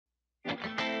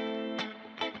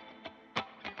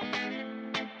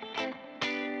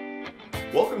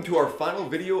Welcome to our final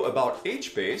video about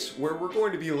HBase, where we're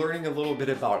going to be learning a little bit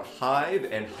about Hive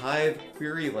and Hive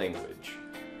query language.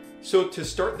 So to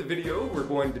start the video, we're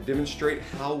going to demonstrate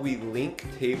how we link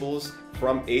tables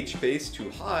from HBase to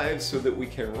Hive so that we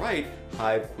can write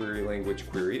Hive query language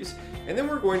queries. And then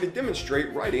we're going to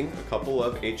demonstrate writing a couple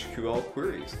of HQL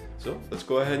queries. So let's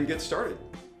go ahead and get started.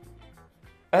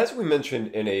 As we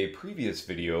mentioned in a previous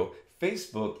video,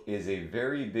 Facebook is a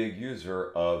very big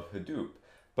user of Hadoop.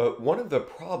 But one of the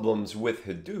problems with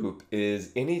Hadoop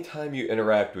is anytime you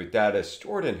interact with data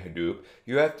stored in Hadoop,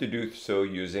 you have to do so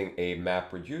using a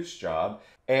MapReduce job.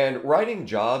 And writing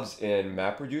jobs in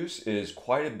MapReduce is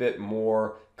quite a bit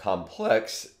more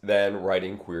complex than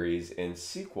writing queries in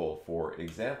SQL, for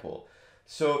example.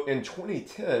 So in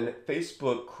 2010,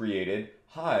 Facebook created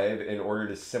Hive in order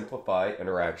to simplify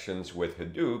interactions with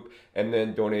Hadoop and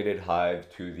then donated Hive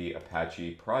to the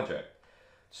Apache project.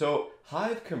 So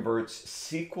Hive converts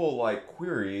SQL-like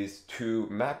queries to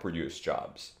MapReduce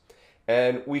jobs.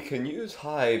 And we can use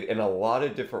Hive in a lot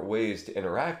of different ways to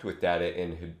interact with data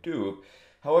in Hadoop.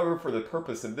 However, for the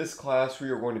purpose of this class, we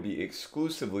are going to be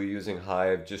exclusively using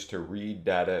Hive just to read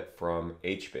data from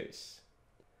HBase.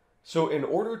 So in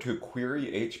order to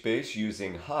query HBase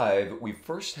using Hive, we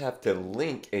first have to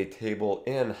link a table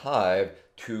in Hive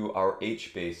to our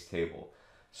HBase table.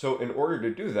 So in order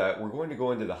to do that, we're going to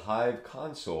go into the Hive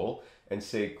console and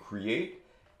say create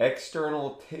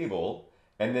external table,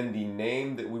 and then the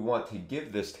name that we want to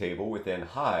give this table within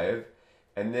Hive.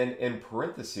 And then in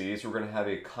parentheses, we're going to have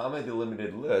a comma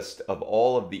delimited list of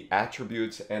all of the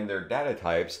attributes and their data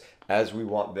types as we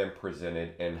want them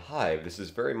presented in Hive. This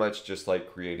is very much just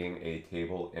like creating a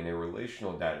table in a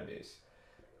relational database.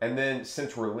 And then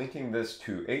since we're linking this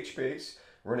to HBase,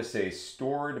 we're going to say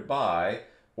stored by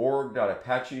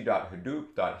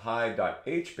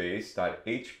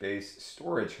org.apache.hadoop.hive.hbase.hbase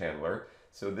storage handler.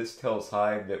 So this tells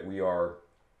Hive that we are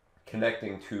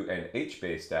connecting to an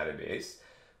HBase database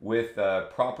with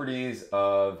properties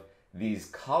of these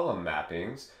column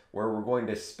mappings, where we're going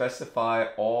to specify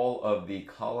all of the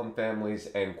column families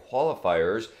and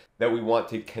qualifiers that we want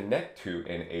to connect to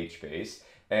in HBase.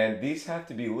 And these have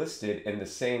to be listed in the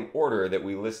same order that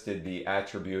we listed the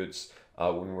attributes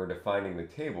when we're defining the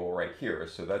table right here.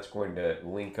 So that's going to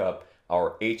link up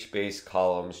our HBase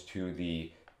columns to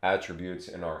the attributes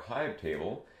in our Hive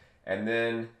table. And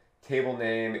then table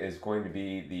name is going to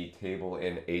be the table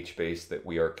in HBase that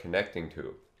we are connecting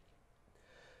to.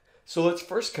 So let's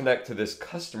first connect to this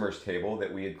customers table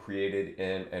that we had created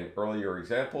in an earlier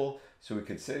example. So we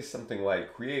could say something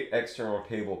like create external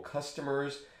table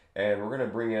customers, and we're going to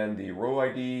bring in the row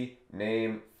ID,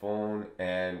 name, phone,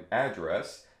 and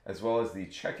address, as well as the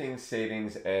checking,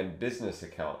 savings, and business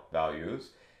account values.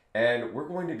 And we're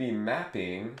going to be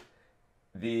mapping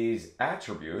these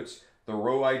attributes, the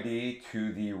row ID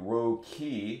to the row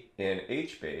key in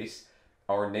HBase,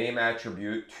 our name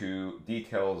attribute to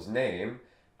details name,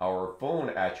 our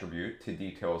phone attribute to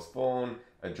details phone,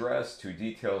 address to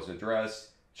details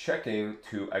address, checking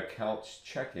to accounts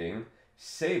checking,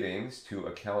 savings to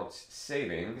accounts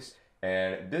savings,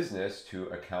 and business to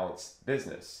accounts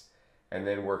business. And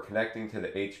then we're connecting to the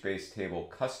HBase table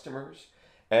customers.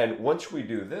 And once we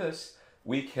do this,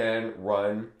 we can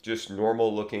run just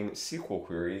normal looking SQL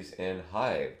queries in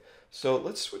Hive. So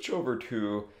let's switch over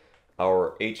to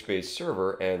our HBase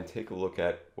server and take a look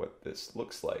at what this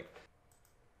looks like.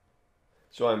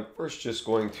 So I'm first just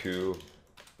going to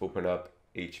open up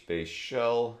HBase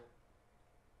shell.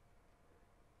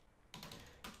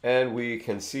 And we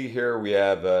can see here we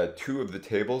have two of the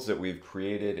tables that we've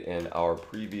created in our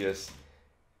previous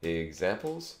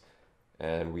examples,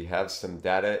 and we have some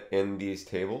data in these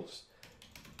tables.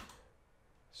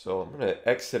 So I'm going to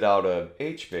exit out of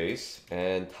HBase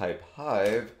and type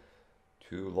Hive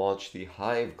to launch the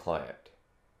Hive client.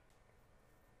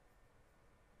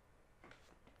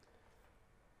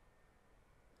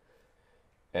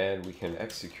 And we can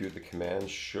execute the command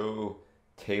show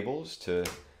tables to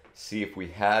see if we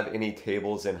have any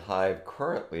tables in Hive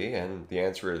currently, and the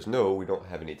answer is no, we don't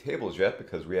have any tables yet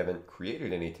because we haven't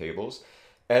created any tables.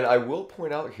 And I will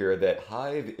point out here that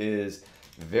Hive is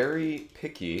very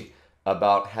picky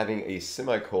about having a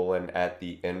semicolon at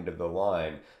the end of the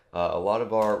line. A lot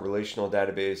of our relational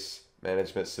database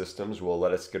management systems will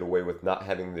let us get away with not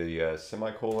having the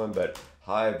semicolon, but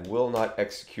Hive will not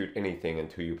execute anything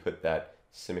until you put that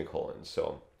semicolon.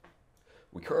 So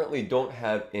we currently don't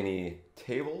have any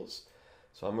tables,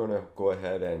 so I'm going to go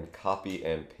ahead and copy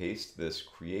and paste this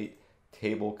create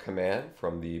table command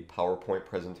from the PowerPoint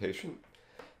presentation.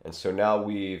 And so now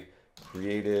we've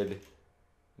created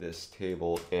this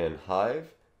table in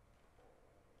Hive.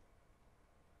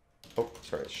 oh,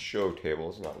 sorry, show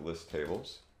tables, not list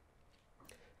tables.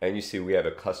 And you see we have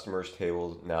a customers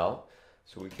table now.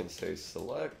 So we can say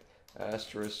select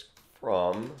asterisk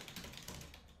from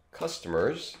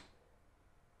customers.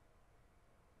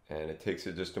 And it takes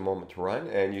it just a moment to run.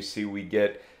 And you see we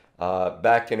get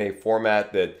back in a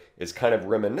format that is kind of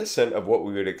reminiscent of what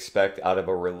we would expect out of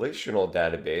a relational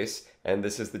database. And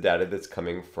this is the data that's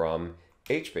coming from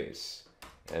HBase.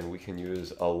 And we can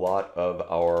use a lot of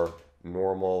our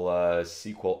normal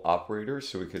SQL operators.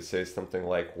 So we could say something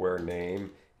like where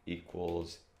name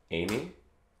equals Amy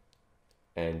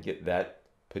and get that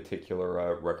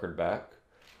particular record back.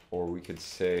 Or we could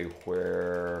say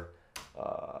where,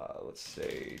 let's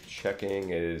say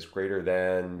checking is greater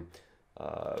than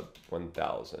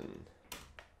 1,000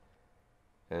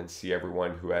 and see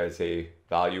everyone who has a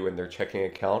value in their checking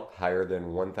account higher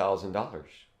than $1,000.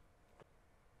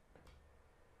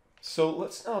 So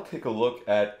let's now take a look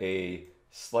at a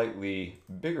slightly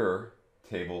bigger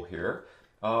table here.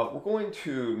 We're going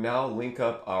to now link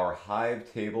up our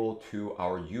Hive table to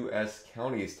our US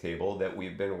counties table that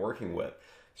we've been working with.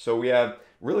 So we have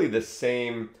really the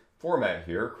same format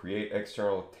here, create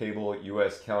external table,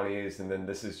 US counties, and then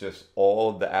this is just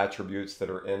all the attributes that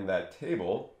are in that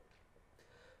table.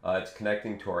 It's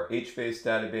connecting to our HBase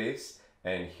database,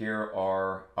 and here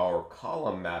are our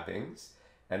column mappings.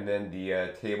 And then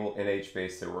the table in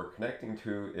HBase that we're connecting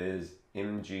to is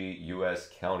MG US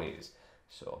counties.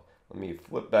 So let me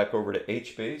flip back over to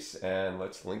HBase and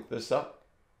let's link this up.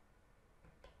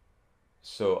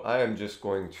 So I am just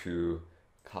going to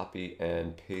copy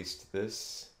and paste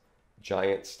this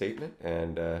giant statement,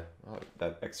 and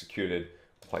that executed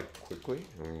quite quickly.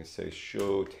 I'm going to say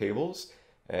show tables,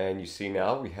 and you see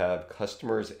now we have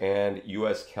customers and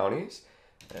US counties,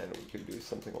 and we could do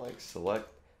something like select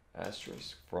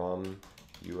asterisk from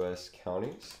US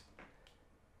counties,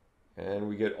 and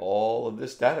we get all of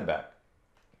this data back.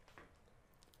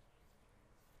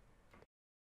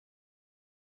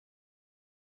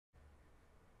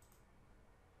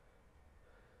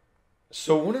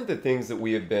 So one of the things that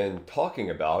we have been talking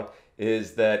about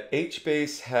is that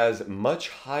HBase has much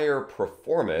higher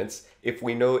performance if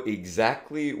we know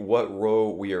exactly what row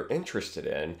we are interested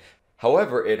in.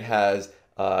 However, it has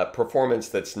performance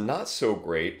that's not so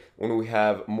great when we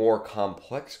have more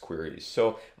complex queries.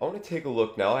 So I want to take a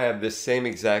look now. I have this same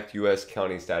exact US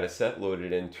counties data set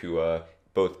loaded into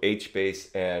both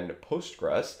HBase and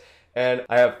Postgres. And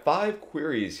I have 5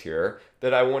 queries here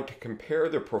that I want to compare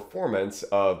the performance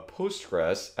of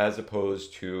Postgres as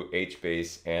opposed to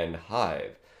HBase and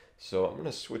Hive. So I'm going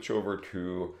to switch over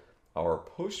to our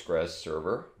Postgres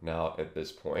server now at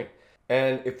this point.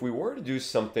 And if we were to do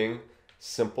something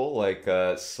simple like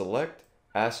select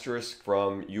asterisk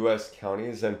from US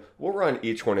counties, and we'll run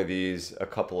each one of these a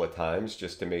couple of times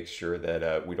just to make sure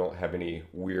that we don't have any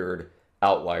weird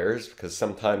outliers, because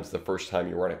sometimes the first time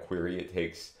you run a query it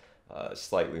takes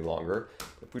slightly longer.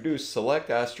 If we do select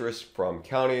asterisk from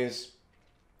counties,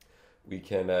 we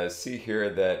can see here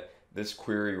that this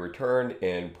query returned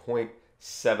in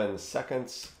 0.7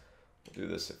 seconds. We'll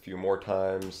do this a few more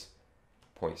times.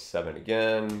 0.7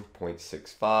 again,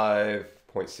 0.65,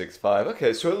 0.65.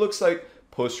 Okay, so it looks like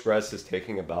Postgres is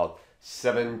taking about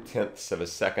 0.7 of a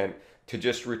second to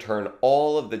just return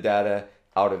all of the data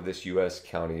out of this US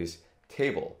counties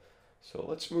table. So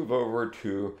let's move over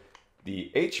to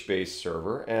the HBase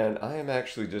server, and I am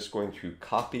actually just going to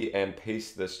copy and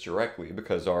paste this directly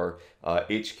because our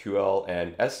HQL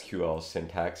and SQL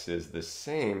syntax is the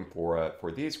same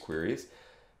for these queries.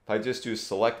 If I just do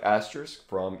select asterisk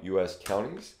from US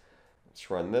counties, let's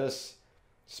run this,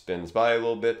 spins by a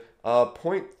little bit,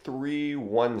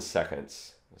 0.31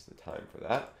 seconds is the time for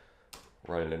that.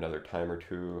 Run it another time or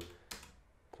two,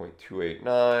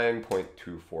 0.289,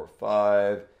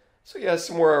 0.245. So yeah,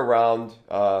 somewhere around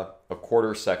a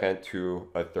quarter second to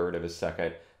a third of a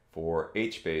second for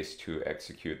HBase to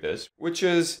execute this, which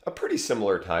is a pretty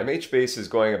similar time. HBase is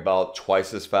going about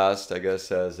twice as fast, I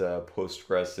guess, as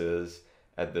Postgres is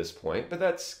at this point, but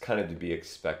that's kind of to be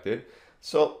expected.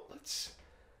 So let's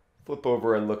flip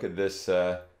over and look at this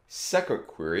second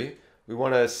query. We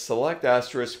want to select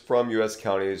asterisk from US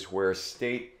counties where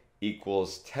state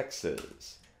equals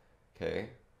Texas. Okay,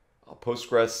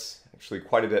 Postgres actually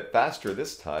quite a bit faster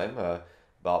this time,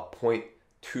 about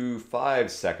 0.25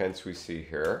 seconds we see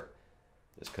here,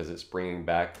 just because it's bringing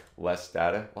back less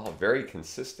data. Wow, very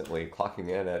consistently clocking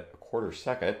in at a quarter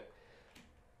second.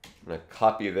 I'm going to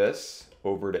copy this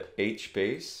over to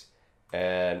HBase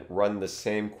and run the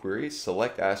same query,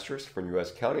 select asterisk from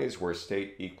US counties where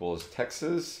state equals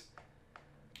Texas,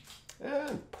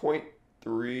 and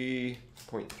 0.3,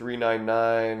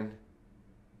 0.399,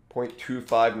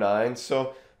 0.259.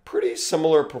 So pretty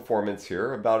similar performance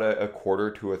here, about a quarter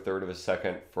to a third of a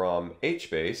second from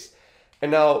HBase.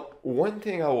 And now, one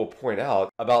thing I will point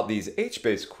out about these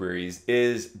HBase queries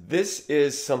is this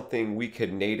is something we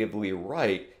could natively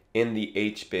write in the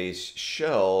HBase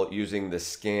shell using the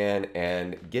scan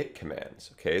and get commands.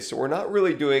 Okay, so we're not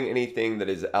really doing anything that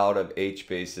is out of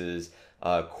HBase's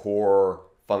core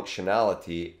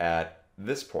functionality at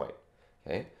this point.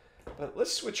 Okay, but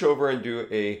let's switch over and do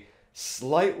a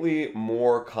slightly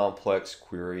more complex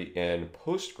query in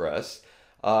Postgres.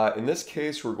 In this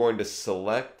case, we're going to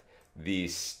select the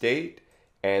state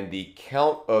and the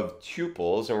count of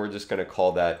tuples, and we're just going to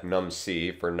call that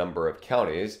num_c for number of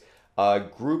counties,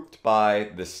 grouped by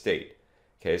the state.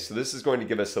 Okay, so this is going to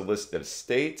give us a list of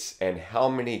states and how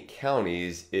many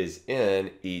counties is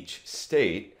in each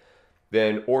state,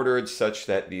 then ordered such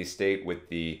that the state with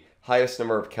the highest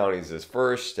number of counties is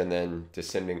first, and then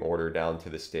descending order down to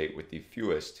the state with the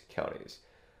fewest counties.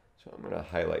 So I'm going to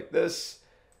highlight this,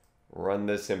 run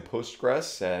this in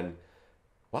Postgres, and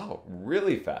wow,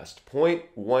 really fast,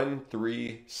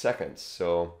 0.13 seconds.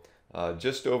 So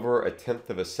just over a tenth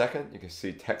of a second. You can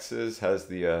see Texas has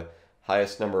the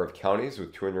highest number of counties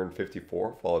with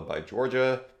 254, followed by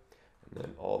Georgia, and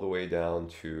then all the way down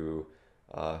to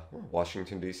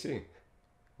Washington, D.C.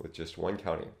 with just one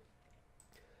county.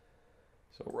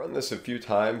 So run this a few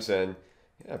times, and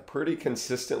yeah, pretty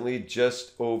consistently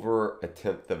just over a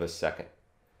tenth of a second.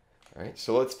 All right,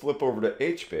 so let's flip over to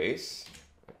HBase.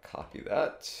 Copy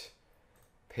that,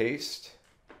 paste,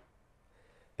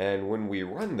 and when we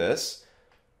run this,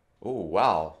 oh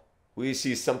wow, we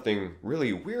see something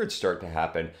really weird start to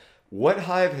happen. What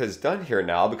Hive has done here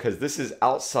now, because this is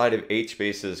outside of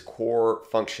HBase's core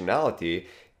functionality,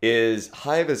 is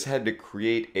Hive has had to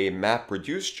create a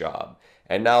MapReduce job.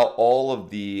 And now all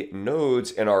of the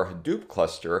nodes in our Hadoop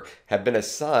cluster have been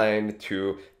assigned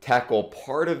to tackle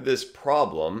part of this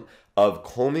problem of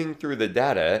combing through the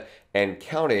data and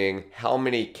counting how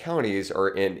many counties are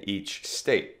in each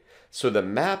state. So the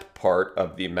map part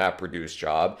of the MapReduce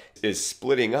job is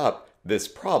splitting up this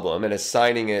problem and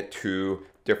assigning it to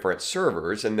different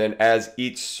servers. And then as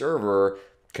each server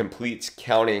completes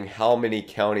counting how many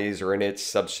counties are in its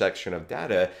subsection of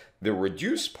data, the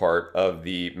reduce part of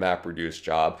the MapReduce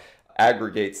job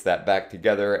aggregates that back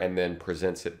together and then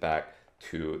presents it back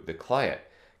to the client.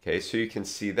 Okay, so you can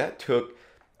see that took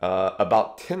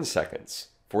about 10 seconds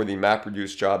for the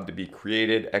MapReduce job to be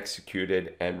created,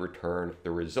 executed, and return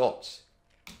the results.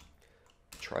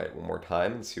 Try it one more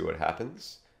time and see what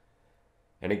happens.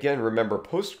 And again, remember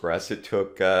Postgres, it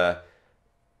took about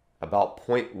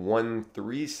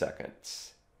 0.13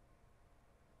 seconds.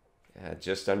 Yeah,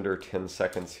 just under 10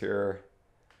 seconds here.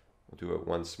 We'll do it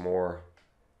once more.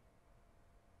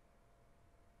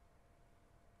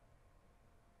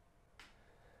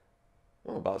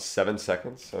 Oh, about 7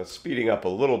 seconds, so it's speeding up a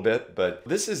little bit, but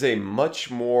this is a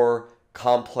much more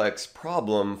complex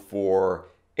problem for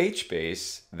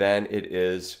HBase than it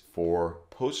is for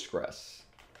Postgres.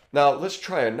 Now let's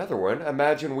try another one.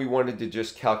 Imagine we wanted to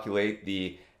just calculate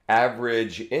the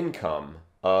average income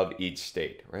of each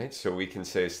state, right? So we can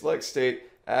say select state,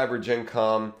 average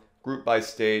income, group by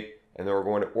state, and then we're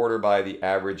going to order by the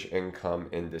average income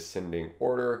in descending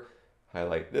order.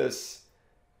 Highlight this,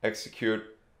 execute.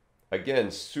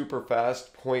 Again, super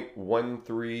fast,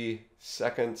 0.13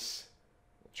 seconds.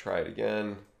 Try it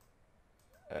again.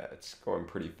 It's going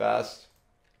pretty fast.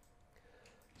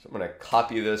 So I'm going to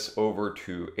copy this over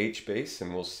to HBase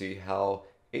and we'll see how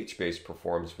HBase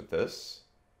performs with this.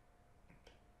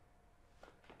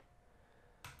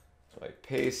 So I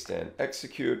paste and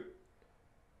execute.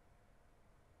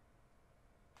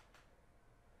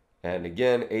 And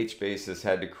again, HBase has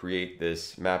had to create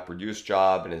this MapReduce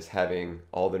job and is having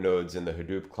all the nodes in the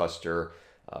Hadoop cluster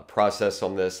process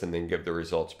on this and then give the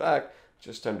results back.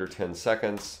 Just under 10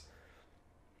 seconds.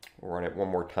 We'll run it one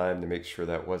more time to make sure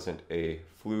that wasn't a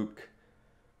fluke.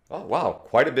 Oh wow,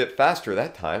 quite a bit faster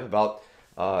that time, about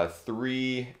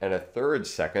 3 1/3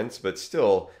 seconds, but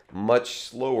still much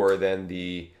slower than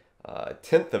the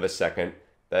 10th of a second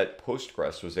that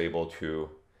Postgres was able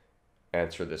to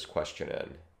answer this question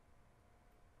in.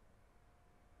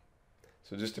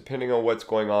 So just depending on what's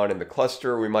going on in the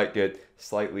cluster, we might get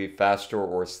slightly faster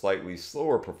or slightly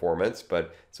slower performance,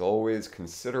 but it's always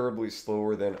considerably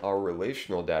slower than our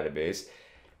relational database.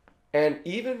 And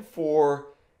even for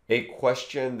a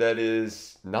question that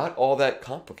is not all that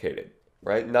complicated,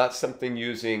 right? Not something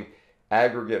using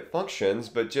aggregate functions,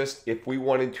 but just if we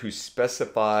wanted to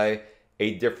specify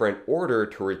a different order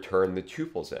to return the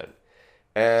tuples in.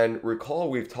 And recall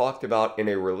we've talked about in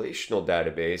a relational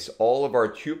database, all of our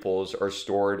tuples are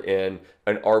stored in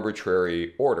an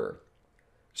arbitrary order.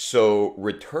 So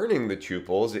returning the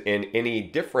tuples in any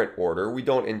different order, we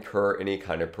don't incur any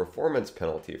kind of performance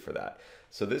penalty for that.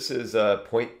 So this is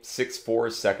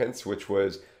 0.64 seconds, which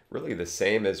was really the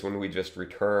same as when we just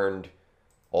returned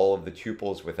all of the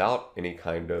tuples without any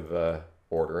kind of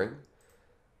ordering.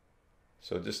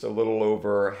 So just a little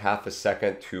over half a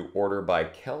second to order by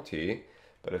county.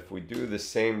 But if we do the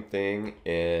same thing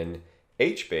in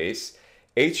HBase,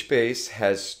 HBase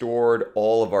has stored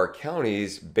all of our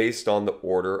counties based on the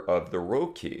order of the row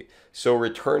key. So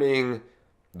returning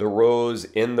the rows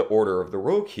in the order of the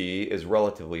row key is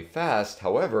relatively fast.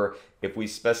 However, if we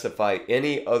specify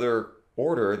any other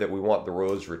order that we want the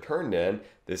rows returned in,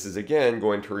 this is again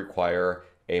going to require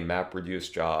a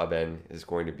MapReduce job and is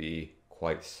going to be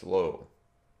quite slow.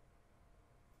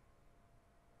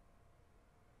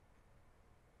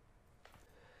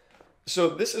 So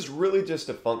this is really just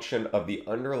a function of the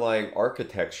underlying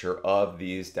architecture of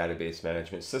these database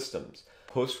management systems.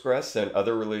 Postgres and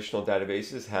other relational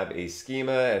databases have a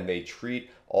schema and they treat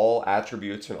all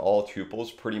attributes and all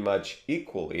tuples pretty much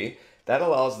equally. That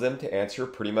allows them to answer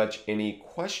pretty much any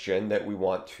question that we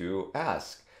want to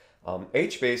ask.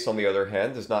 HBase, on the other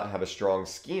hand, does not have a strong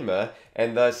schema,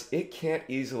 and thus it can't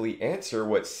easily answer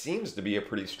what seems to be a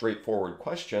pretty straightforward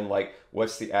question like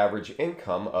what's the average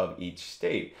income of each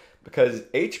state, because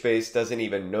HBase doesn't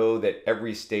even know that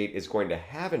every state is going to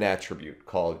have an attribute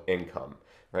called income,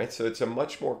 right? So it's a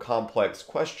much more complex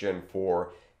question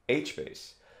for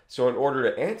HBase. So in order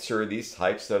to answer these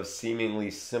types of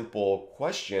seemingly simple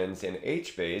questions in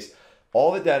HBase,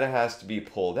 all the data has to be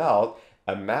pulled out,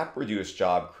 a MapReduce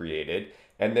job created,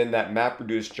 and then that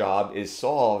MapReduce job is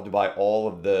solved by all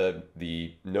of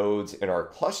the nodes in our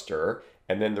cluster,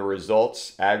 and then the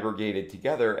results aggregated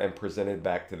together and presented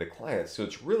back to the client. So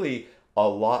it's really a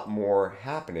lot more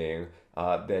happening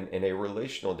than in a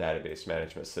relational database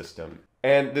management system.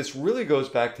 And this really goes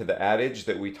back to the adage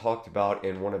that we talked about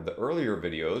in one of the earlier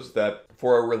videos, that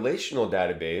for a relational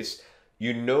database,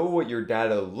 you know what your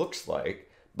data looks like,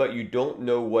 but you don't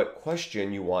know what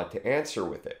question you want to answer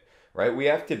with it, right? We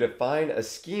have to define a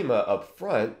schema up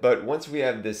front, but once we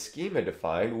have this schema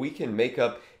defined, we can make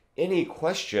up any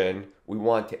question we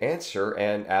want to answer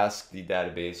and ask the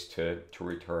database to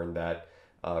return that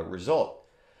result.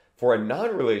 For a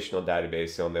non-relational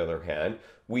database, on the other hand,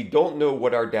 we don't know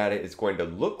what our data is going to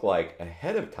look like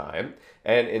ahead of time.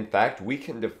 And in fact, we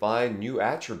can define new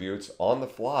attributes on the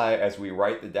fly as we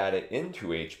write the data into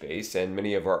HBase and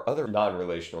many of our other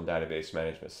non-relational database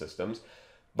management systems.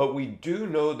 But we do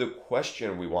know the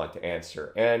question we want to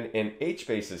answer. And in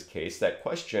HBase's case, that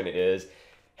question is,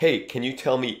 hey, can you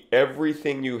tell me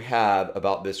everything you have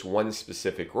about this one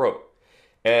specific row?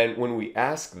 And when we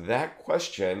ask that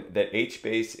question that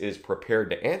HBase is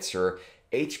prepared to answer,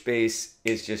 HBase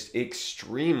is just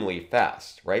extremely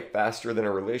fast, right? Faster than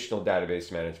a relational database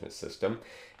management system,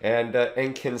 and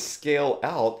can scale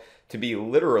out to be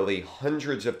literally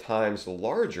hundreds of times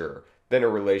larger than a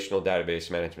relational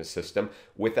database management system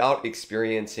without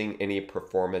experiencing any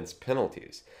performance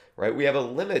penalties, right? We have a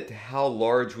limit to how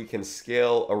large we can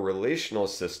scale a relational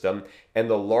system, and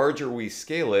the larger we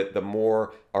scale it, the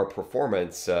more our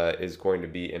performance is going to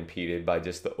be impeded by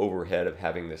just the overhead of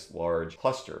having this large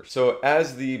cluster. So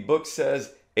as the book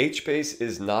says, HBase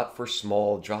is not for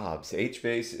small jobs.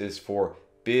 HBase is for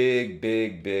big,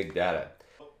 big, big data.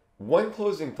 One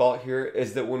closing thought here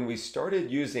is that when we started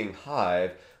using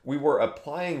Hive, we were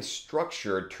applying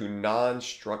structure to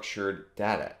non-structured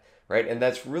data, right? And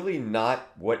that's really not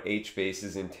what HBase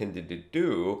is intended to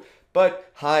do, but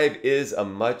Hive is a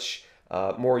much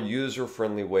more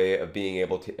user-friendly way of being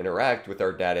able to interact with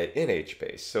our data in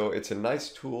HBase. So it's a nice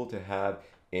tool to have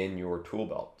in your tool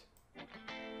belt.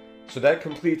 So that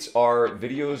completes our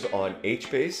videos on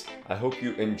HBase. I hope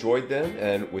you enjoyed them,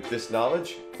 and with this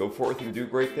knowledge, go forth and do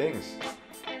great things.